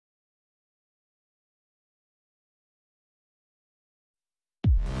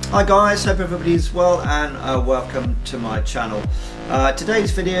Hi guys, hope everybody's well and welcome to my channel. Today's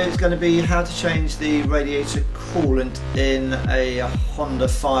video is going to be how to change the radiator coolant in a Honda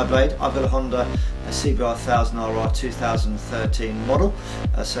Fireblade. I've got a Honda CBR1000RR 2013 model,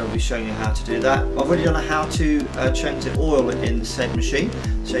 so I'll be showing you how to do that. I've already done a how to change the oil in the said machine,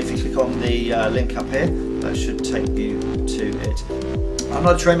 so if you click on the link up here, that should take you to it. I'm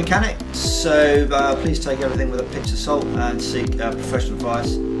not a trained mechanic, so please take everything with a pinch of salt and seek professional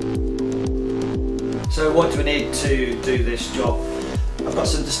advice. So what do we need to do this job? I've got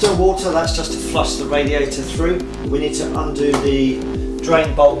some distilled water, that's just to flush the radiator through. We need to undo the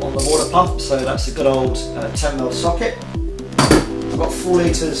drain bolt on the water pump, so that's a good old 10mm socket. I've got 4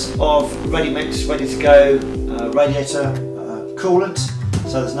 litres of ready mix, ready to go radiator coolant,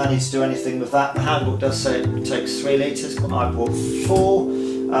 so there's no need to do anything with that. The handbook does say it takes 3 litres, but I bought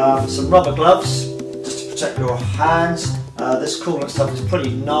 4. Some rubber gloves, just to protect your hands. This coolant stuff is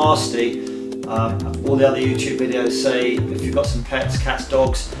pretty nasty. All the other YouTube videos say if you've got some pets, cats,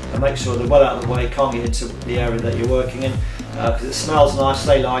 dogs, make sure they're well out of the way, can't get into the area that you're working in, because it smells nice,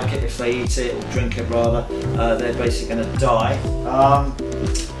 they like it. If they eat it or drink it rather, they're basically going to die.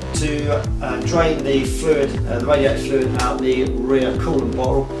 To drain the fluid, the radiator fluid out the rear coolant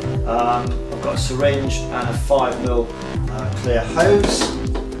bottle, I've got a syringe and a 5mm clear hose.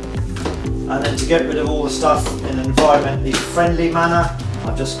 And then to get rid of all the stuff in an environmentally friendly manner,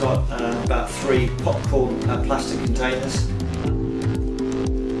 I've just got about 3 popcorn plastic containers.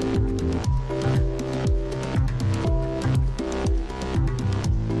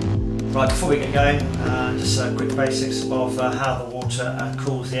 Right, before we get going, just quick basics of how the water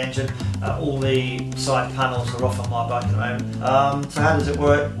cools the engine. All the side panels are off on my bike at the moment. So how does it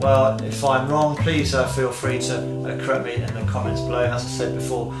work? Well, if I'm wrong, please feel free to correct me in the comments below. As I said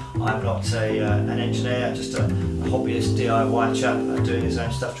before, I'm not an engineer, I'm just a hobbyist DIY chap doing his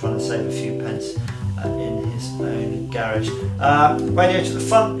own stuff, trying to save a few pence in his own garage. Radiator at the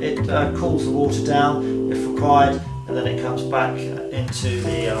front, it cools the water down if required, and then it comes back into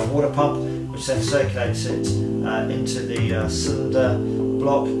the water pump, which then circulates it into the cylinder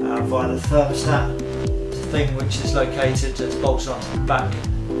block via the thermostat. It's a thing which is located, it's bolted onto the back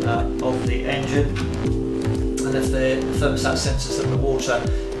of the engine, and if the thermostat senses that the water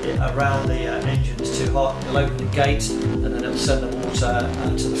around the engine is too hot, it'll open the gate and then it'll send the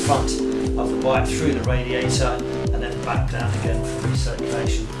water to the front of the bike through the radiator and then back down again for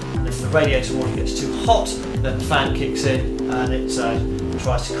recirculation. And if the radiator water gets too hot, then the fan kicks in and it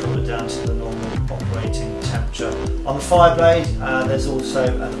tries to cool it down to the normal operating temperature. On the Fireblade, there's also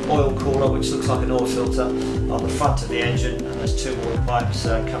an oil cooler which looks like an oil filter on the front of the engine, and there's 2 water pipes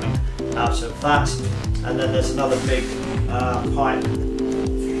coming out of that. And then there's another big pipe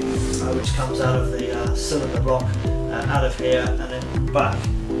which comes out of the cylinder block, out of here and then back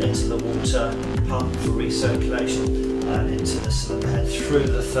into the water pump for recirculation into the cylinder head through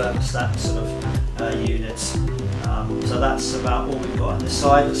the thermostat sort of units. So that's about all we've got on this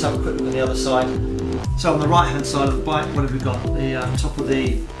side. Let's have a quick look on the other side. So on the right hand side of the bike, what have we got? The top of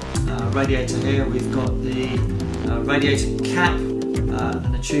the radiator here, we've got the radiator cap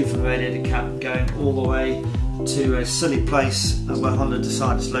and the tube for the radiator cap going all the way to a silly place where Honda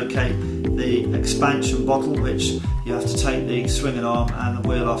decided to locate the expansion bottle, which you have to take the swinging arm and the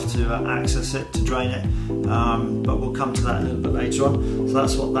wheel off to access it, to drain it, but we'll come to that a little bit later on. So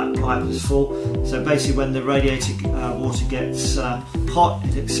that's what that pipe is for. So basically when the radiator water gets hot,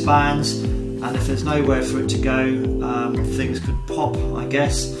 it expands, and if there's nowhere for it to go, things could pop, I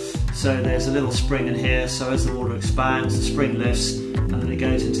guess. So there's a little spring in here, so as the water expands, the spring lifts and then it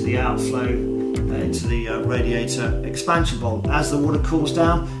goes into the outflow into the radiator expansion bolt. As the water cools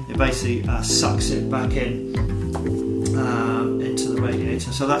down, it basically sucks it back in into the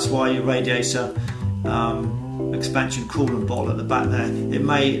radiator. So that's why your radiator expansion coolant bottle at the back there, the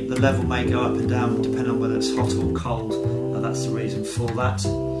level may go up and down depending on whether it's hot or cold. That's the reason for that.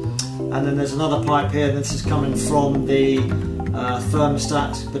 And then there's another pipe here. This is coming from the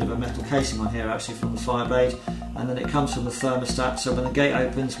thermostat. A bit of a metal casing on here actually from the Fireblade, and then it comes from the thermostat. So when the gate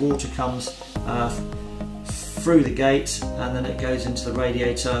opens, water comes through the gate and then it goes into the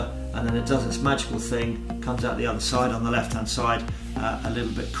radiator, and then it does its magical thing, comes out the other side on the left hand side, a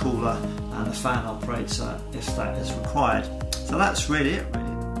little bit cooler, and the fan operates if that is required. So that's really it.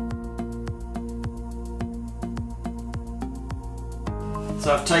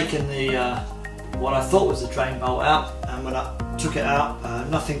 So I've taken the what I thought was the drain bolt out, and when I took it out,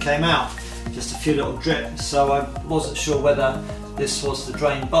 nothing came out, just a few little drips. So I wasn't sure whether this was the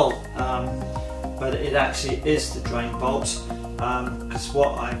drain bolt, but it actually is the drain bolt, because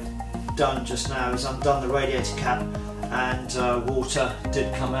what I've done just now is undone the radiator cap and water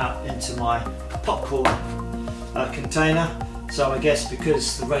did come out into my popcorn container. So I guess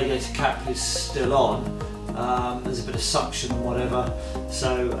because the radiator cap is still on, there's a bit of suction and whatever,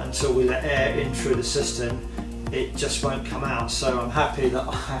 so until we let air in through the system it just won't come out. So I'm happy that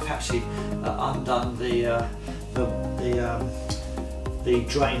I've actually undone the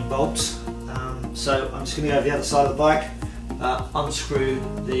drain bolts. So I'm just going to go over the other side of the bike, unscrew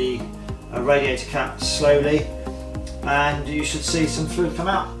the radiator cap slowly, and you should see some fluid come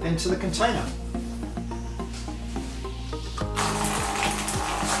out into the container.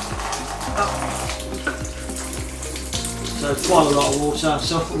 So quite a lot of water,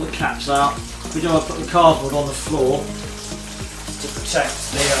 so I'll put the caps out. We do, I put the cardboard on the floor to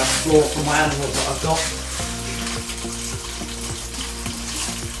protect the floor from my animals that I've got.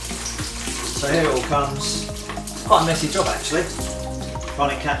 So here it all comes. It's quite a messy job actually, trying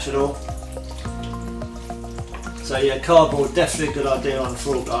to catch it all. So yeah, cardboard, definitely a good idea on the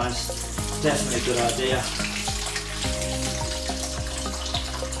floor guys, definitely a good idea.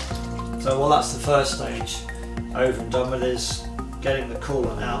 So well, that's the first stage over and done with, is getting the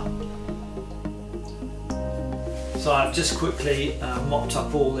coolant out. So I've just quickly mopped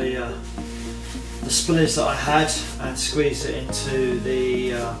up all the spillage that I had and squeezed it into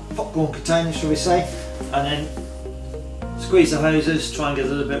the popcorn container, shall we say, and then squeeze the hoses, try and get a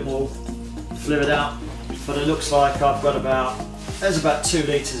little bit more fluid out. But it looks like I've got there's about 2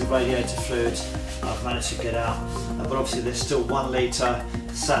 litres of radiator fluid I've managed to get out, but obviously there's still 1 litre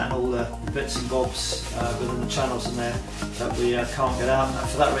sat in all the bits and bobs within the channels in there that we can't get out, and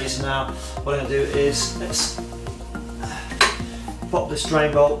for that reason now what I'm going to do is let's pop this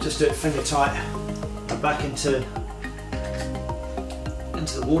drain bolt, just do it finger tight, back into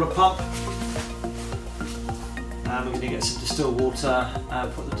the water pump, and we're going to get some distilled water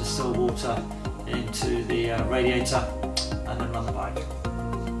and put the distilled water into the radiator and then run the bike.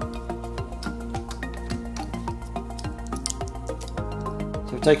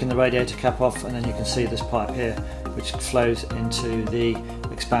 So we've taken the radiator cap off, and then you can see this pipe here which flows into the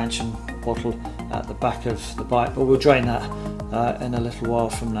expansion bottle at the back of the bike, but we'll drain that in a little while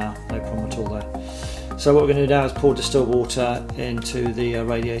from now, no problem at all though. So what we're going to do now is pour distilled water into the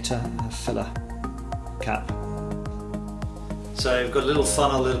radiator filler cap. So we've got a little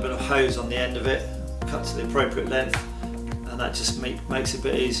funnel, a little bit of hose on the end of it, cut to the appropriate length, and that just makes it a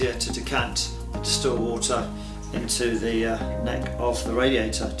bit easier to decant the distilled water into the neck of the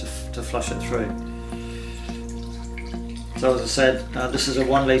radiator to flush it through. So as I said, this is a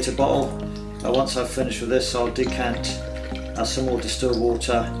 1 litre bottle. Once I've finished with this, I'll decant some more distilled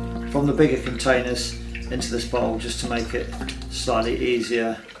water from the bigger containers into this bottle, just to make it slightly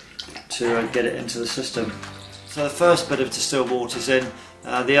easier to get it into the system. So the first bit of distilled water is in.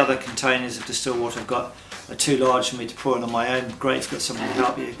 The other containers of distilled water I've got are too large for me to pour in on my own. Great if you've got somebody to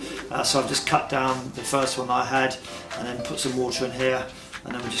help you. So I've just cut down the first one that I had and then put some water in here,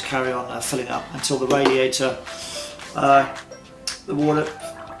 and then we just carry on filling up until the radiator, the water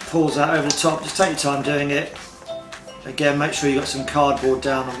pours out over the top. Just take your time doing it. Again, make sure you've got some cardboard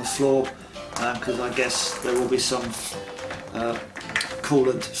down on the floor, because I guess there will be some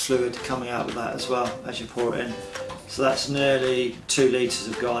coolant fluid coming out with that as well as you pour it in. So that's nearly 2 litres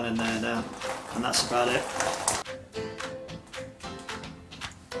have gone in there now, and that's about it.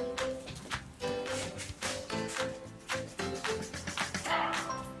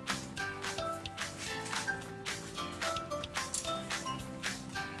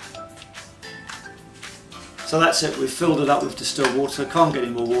 So that's it, we've filled it up with distilled water. Can't get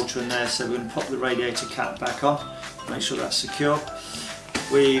any more water in there, so we're going to pop the radiator cap back on, make sure that's secure.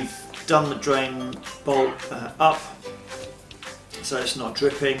 We've done the drain bolt up so it's not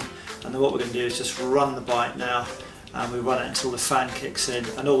dripping, and then what we're going to do is just run the bike now, and we run it until the fan kicks in,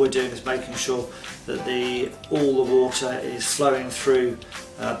 and all we're doing is making sure that all the water is flowing through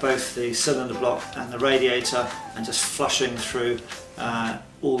both the cylinder block and the radiator, and just flushing through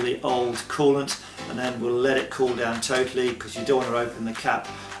all the old coolant, and then we'll let it cool down totally, because you don't want to open the cap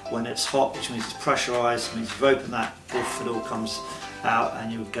when it's hot, which means it's pressurised. It means if you open that, it all comes out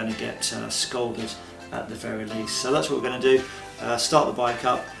and you're going to get scalded at the very least. So that's what we're going to do, start the bike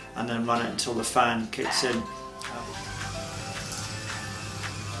up and then run it until the fan kicks in.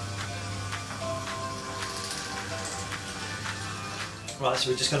 Right,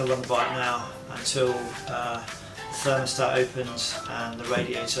 so we're just going to run the bike now until the thermostat opens and the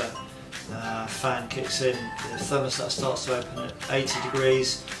radiator fan kicks in. The thermostat starts to open at 80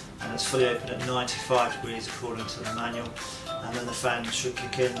 degrees and it's fully open at 95 degrees according to the manual, and then the fan should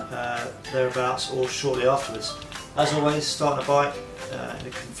kick in thereabouts or shortly afterwards. As always, starting a bike in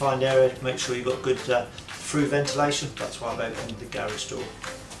a confined area, make sure you've got good through ventilation. That's why I've opened the garage door.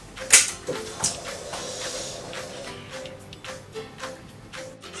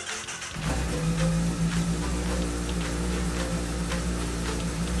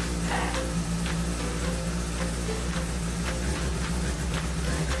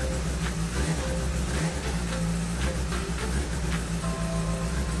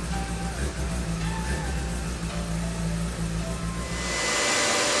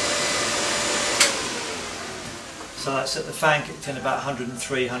 So I set the fan kicked in about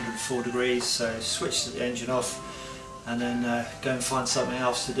 103, 104 degrees, so switch the engine off and then go and find something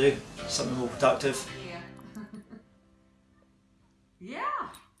else to do, something more productive.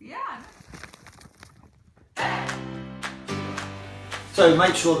 So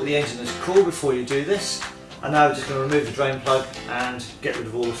make sure that the engine is cool before you do this. And now we're just going to remove the drain plug and get rid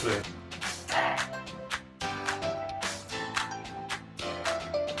of all the fluid.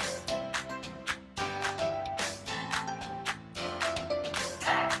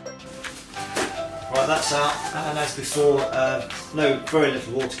 Right, that's out, and as before, very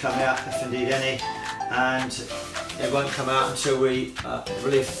little water coming out, if indeed any, and it won't come out until we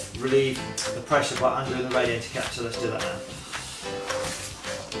relieve the pressure by undoing the radiator cap. So let's do that now.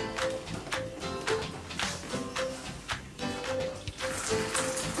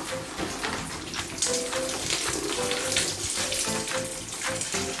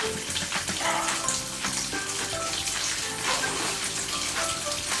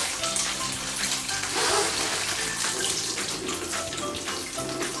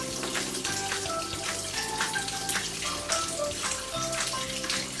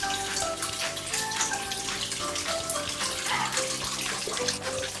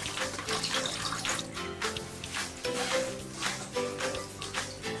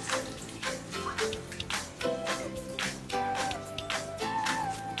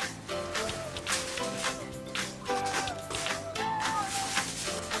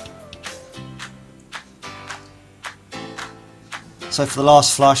 So for the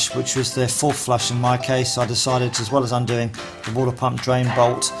last flush, which was the fourth flush in my case, I decided, as well as undoing the water pump drain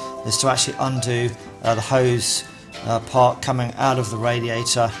bolt, is to actually undo the hose part coming out of the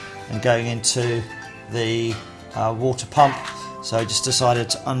radiator and going into the water pump. So I just decided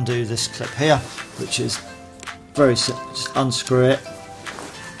to undo this clip here, which is very simple. Just unscrew it,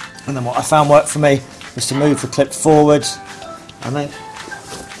 and then what I found worked for me was to move the clip forward and then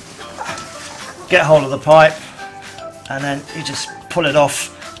get hold of the pipe, and then you just pull it off,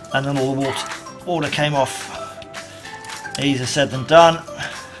 and then all the water came off. Easier said than done,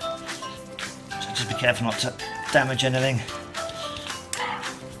 so just be careful not to damage anything.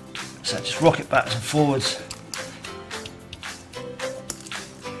 So just rock it backwards and forwards.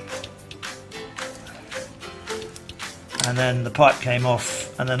 And then the pipe came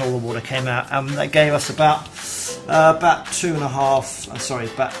off, and then all the water came out, and that gave us about 2.5, sorry,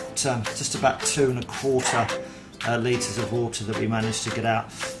 just about 2.25 litres of water that we managed to get out.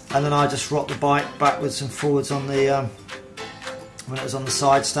 And then I just rocked the bike backwards and forwards on the when it was on the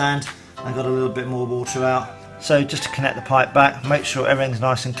side stand, and got a little bit more water out. So just to connect the pipe back, make sure everything's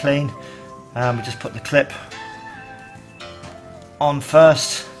nice and clean. We just put the clip on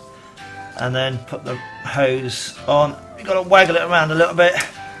first, and then put the hose on. You've got to waggle it around a little bit,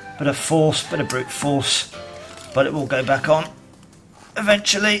 bit of force, bit of brute force, but it will go back on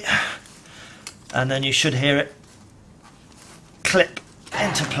eventually, and then you should hear it clip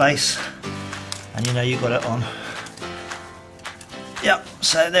into place, and you know you got it on. Yep,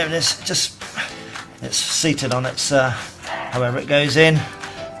 so there it is. It's seated on its however it goes in,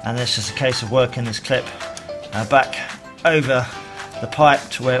 and it's just a case of working this clip back over the pipe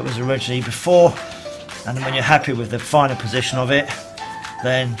to where it was originally before. And then when you're happy with the final position of it,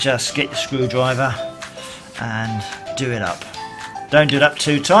 then just get your screwdriver and do it up. Don't do it up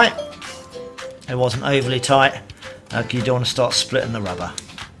too tight. It wasn't overly tight. You don't want to start splitting the rubber.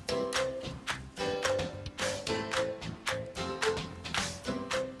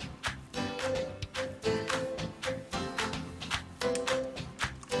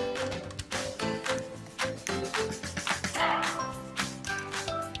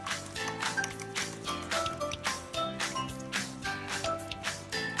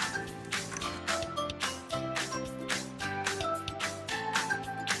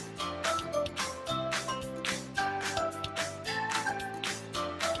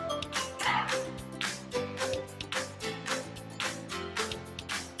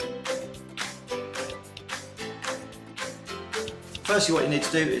 Firstly, what you need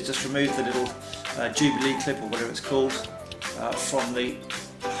to do is just remove the little Jubilee clip, or whatever it's called, from the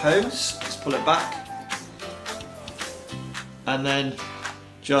hose. Just pull it back, and then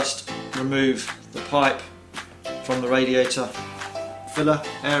just remove the pipe from the radiator filler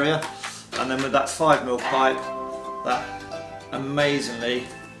area, and then with that 5mm pipe that amazingly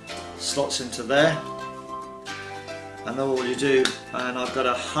slots into there, and all you do, and I've got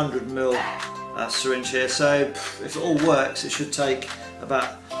a 100mm syringe here, so if it all works it should take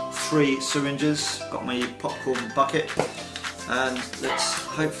about 3 syringes. Got my popcorn bucket, and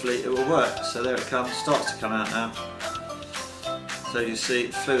hopefully it will work. So there it comes, starts to come out now. So you see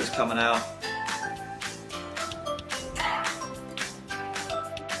the fluid's coming out.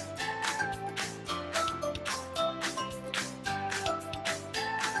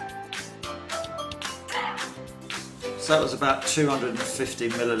 So that was about 250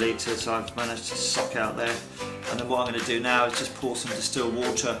 millilitres I've managed to suck out there, and then what I'm going to do now is just pour some distilled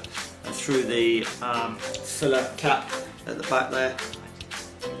water through the filler cap at the back there.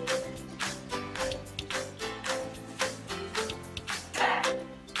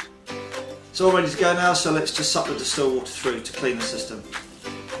 It's all ready to go now, so let's just suck the distilled water through to clean the system.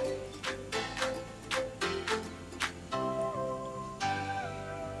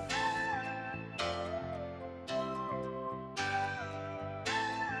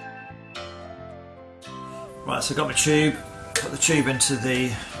 Right, so I've got my tube, put the tube into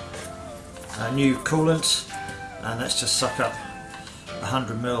the new coolant, and let's just suck up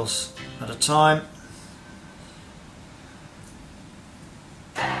 100ml at a time.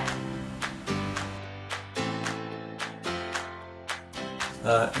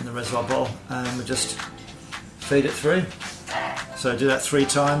 In the reservoir bottle, and we just feed it through. So do that 3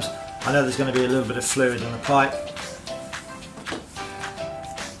 times. I know there's going to be a little bit of fluid in the pipe,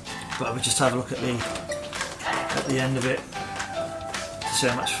 but we just have a look at the end of it to see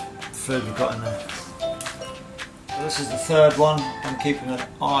how much fluid we've got in there. So this is the 3rd one. I'm keeping an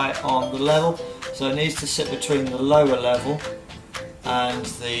eye on the level, so it needs to sit between the lower level and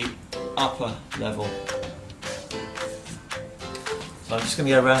the upper level. So I'm just going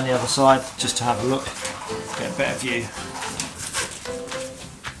to go around the other side just to have a look, get a better view.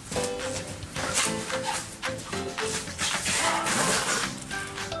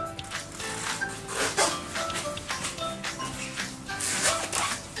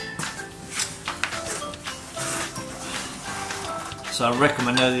 So I reckon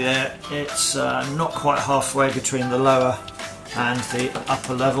we're nearly there. It's not quite halfway between the lower and the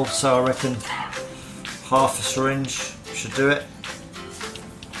upper level, so I reckon half a syringe should do it.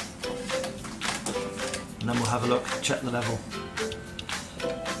 And then we'll have a look, check the level.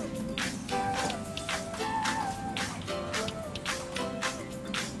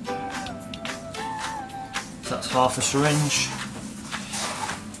 So that's half a syringe.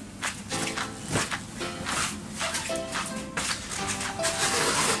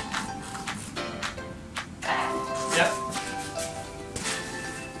 Yep.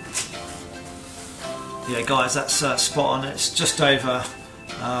 Yeah guys, that's spot on. It's just over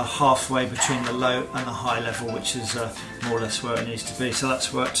halfway between the low and the high level, which is more or less where it needs to be. So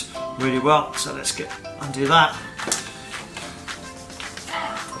that's worked really well. So let's undo that.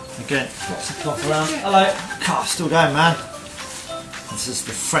 Again, lots of cloth around. Hello. God, still going, man. This is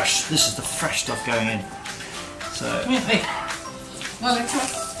the fresh stuff going in. So. Yeah, hey. Well, let's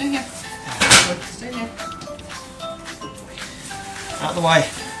stay here. Stay here. Out of the way.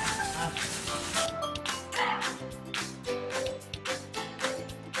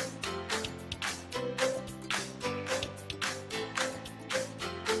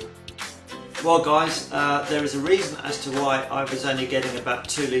 Well guys, there is a reason as to why I was only getting about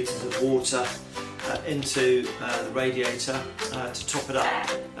 2 litres of water into the radiator to top it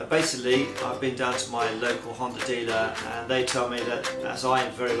up. Basically, I've been down to my local Honda dealer, and they tell me that, as I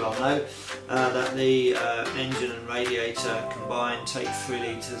very well know, that the engine and radiator combined take 3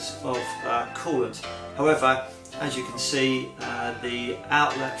 litres of coolant. However, as you can see, the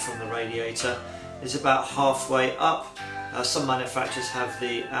outlet from the radiator is about halfway up. Some manufacturers have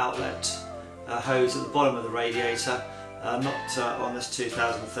the outlet hose at the bottom of the radiator, not on this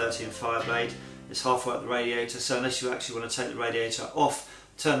 2013 Fireblade. It's halfway up the radiator, so unless you actually want to take the radiator off,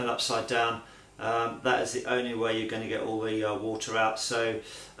 turn it upside down, that is the only way you're going to get all the water out. So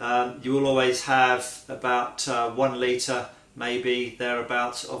you will always have about 1 litre, maybe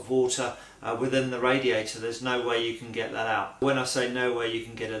thereabouts, of water within the radiator. There's no way you can get that out. When I say no way you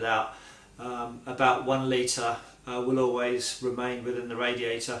can get it out, about 1 litre will always remain within the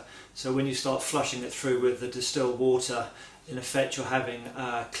radiator. So when you start flushing it through with the distilled water, in effect you're having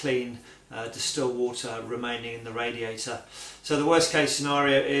clean distilled water remaining in the radiator. So the worst case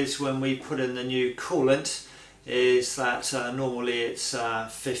scenario is when we put in the new coolant, is that normally it's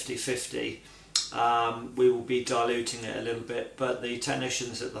 50-50. we will be diluting it a little bit, but the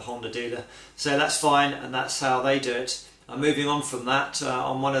technicians at the Honda dealer say that's fine, and that's how they do it. Moving on from that,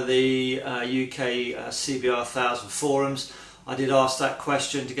 on one of the UK CBR1000 forums, I did ask that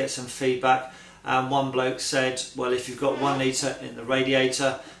question to get some feedback, and one bloke said, well, if you've got 1 litre in the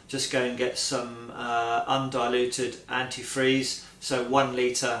radiator, just go and get some undiluted antifreeze, so 1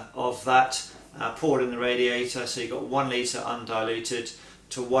 litre of that, pour it in the radiator, so you've got 1 litre undiluted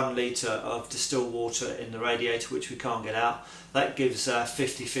to 1 litre of distilled water in the radiator, which we can't get out. That gives a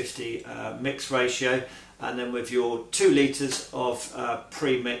 50-50 mix ratio. And then with your 2 litres of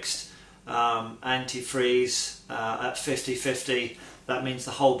pre-mixed antifreeze at 50-50, that means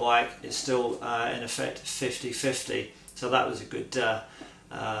the whole bike is still in effect 50-50. So that was a good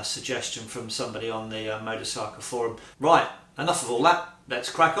suggestion from somebody on the motorcycle forum. Right, enough of all that, let's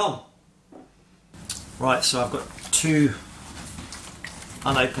crack on. Right, so I've got 2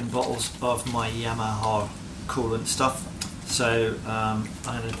 unopened bottles of my Yamaha coolant stuff. So I'm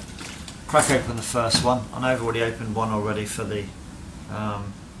going to crack open the first one. I know I've already opened one already for the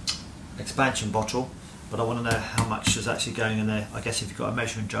expansion bottle, but I want to know how much is actually going in there. I guess if you've got a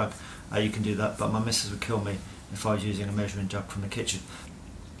measuring jug, you can do that, but my missus would kill me if I was using a measuring jug from the kitchen.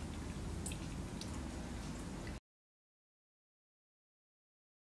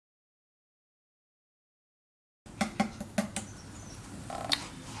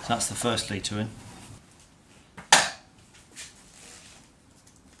 So that's the first litre in.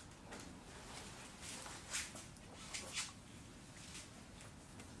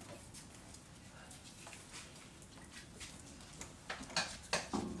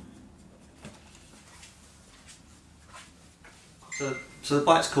 So the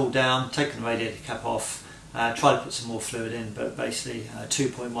bike's cooled down, taken the radiator cap off, tried to put some more fluid in, but basically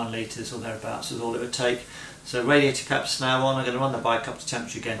 2.1 litres or thereabouts is all it would take. So radiator cap's now on. I'm going to run the bike up to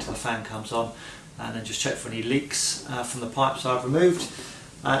temperature again until the fan comes on, and then just check for any leaks from the pipes I've removed.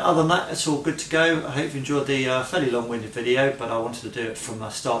 Other than that, it's all good to go. I hope you enjoyed the fairly long-winded video, but I wanted to do it from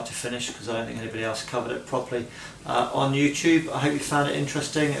start to finish because I don't think anybody else covered it properly on YouTube. I hope you found it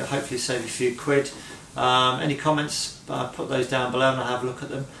interesting. It'll hopefully save you a few quid. Any comments, put those down below and I'll have a look at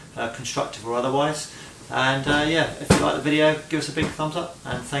them, constructive or otherwise. And yeah, if you like the video, give us a big thumbs up,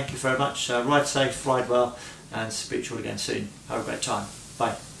 and thank you very much. Ride safe, ride well, and speak to you all again soon. Have a great time.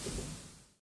 Bye.